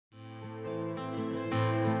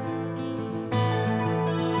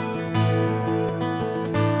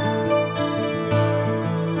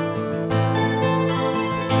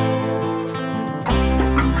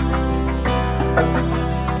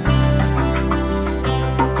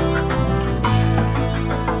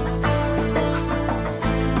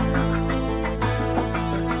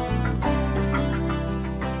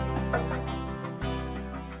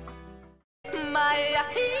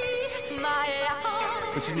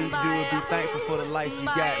need to do is be thankful for the life you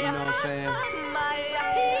got, you know what I'm saying?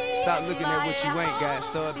 Stop looking at what you ain't got,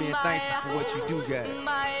 start being thankful for what you do got.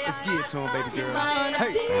 Let's get it to him, baby girl.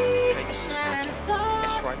 Hey!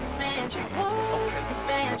 That's right.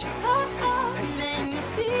 And then you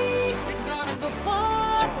see, we're gonna go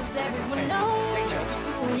far, 'cause everyone knows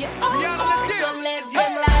who you are. So live your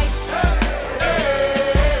life.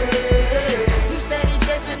 You steady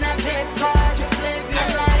chasing that big car, just live your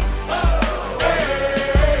life.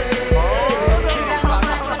 Ain't got no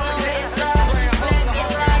time for no haters, just live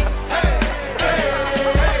your life.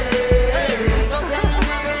 Don't tell them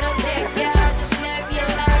where it'll take ya, just live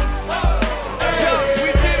your life.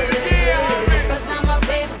 'Cause I'm a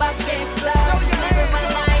paper chaser, just living my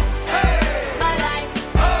life. My life,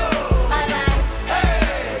 my life,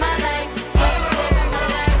 my life, just living my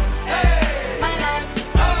life. My life,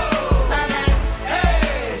 my life,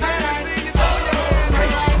 my life, just living my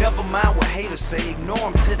life. Never mind what haters say, ignore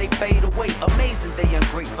them till they fade away. Amazing they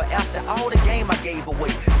ungrateful after all the game I gave away.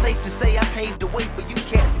 Safe to say I paved the way for you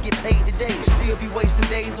cats to get paid today. Still be wasting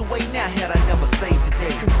days away now had I never saved the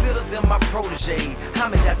day. Consider them my protege, how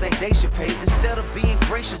much I think they should pay. Instead of being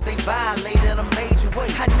gracious, they violate in a major way.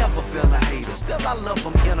 I never been a hater, still I love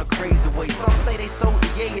them in a crazy way. Some say they sold the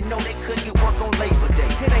yeah and know they couldn't get work on Labor Day.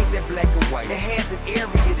 It ain't that black and white, it has an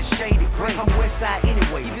area that's shaded gray. I'm west side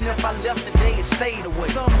anyway, even if I left today and stayed away.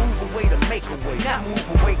 Some move away to make a way, not move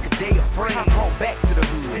away 'cause they afraid. I brought back to the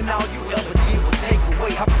hood, and all you ever did was take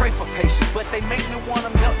away. I pray for patience, but they make me wanna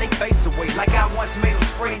melt they face away. Like I once made them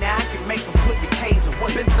spray, now I can make them put the K's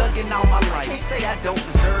away. Been thugging all my life, can't say I don't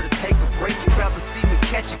deserve to take a break. You'd rather see me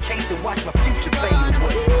catch a case and watch my future fade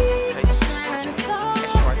away. Be a shining star.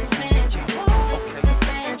 That's right. Fans you hold,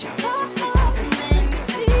 fans you hold. And then you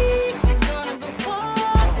see, we're gonna go far,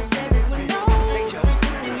 'cause everyone knows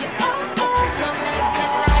who you are. So live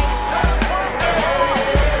your life.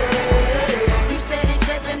 You steady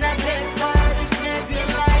chasing that big car, just live your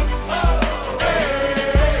life.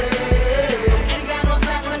 Ain't got no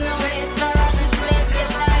time for no haters, just live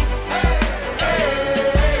your life.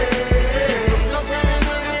 Don't tell them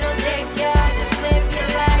where it'll take ya, just live your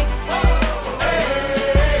life.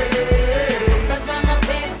 'Cause I'm a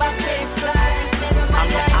paper chaser, just living my I'm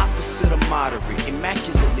the life. opposite of moderate,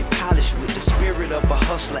 immaculately polished with the spirit of a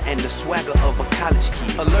hustler and the swagger of a college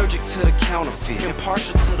kid. Allergic to the counterfeit,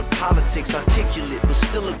 impartial to the politics, articulate, but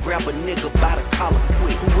still a grab a nigga by the collar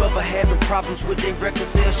quick. Whoever having problems with their record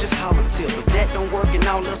sales, just holler till. If that don't work and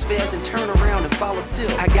all else fails, then turn around and follow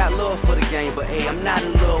till. I got love for the game, but hey, I'm not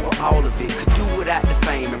in love with all of it. Could do without the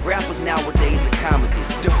fame, and rappers nowadays are comedy.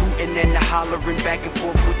 The hooting and the hollering, back and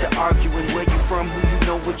forth with the arguing. Where you from, who you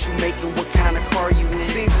know, what you making, what kind of car you in.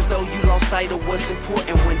 Seems as though you lost sight of what's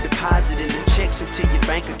important when depositing the checks into your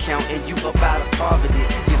bank account and you up out of poverty.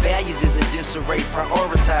 Your values is in disarray,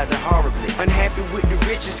 prioritizing horribly. Unhappy with the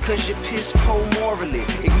riches 'cause you're piss poor morally.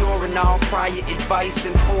 Ignoring all prior advice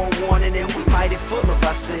and forewarning, and we mighty full of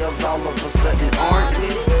ourselves all of a sudden, aren't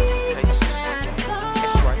we?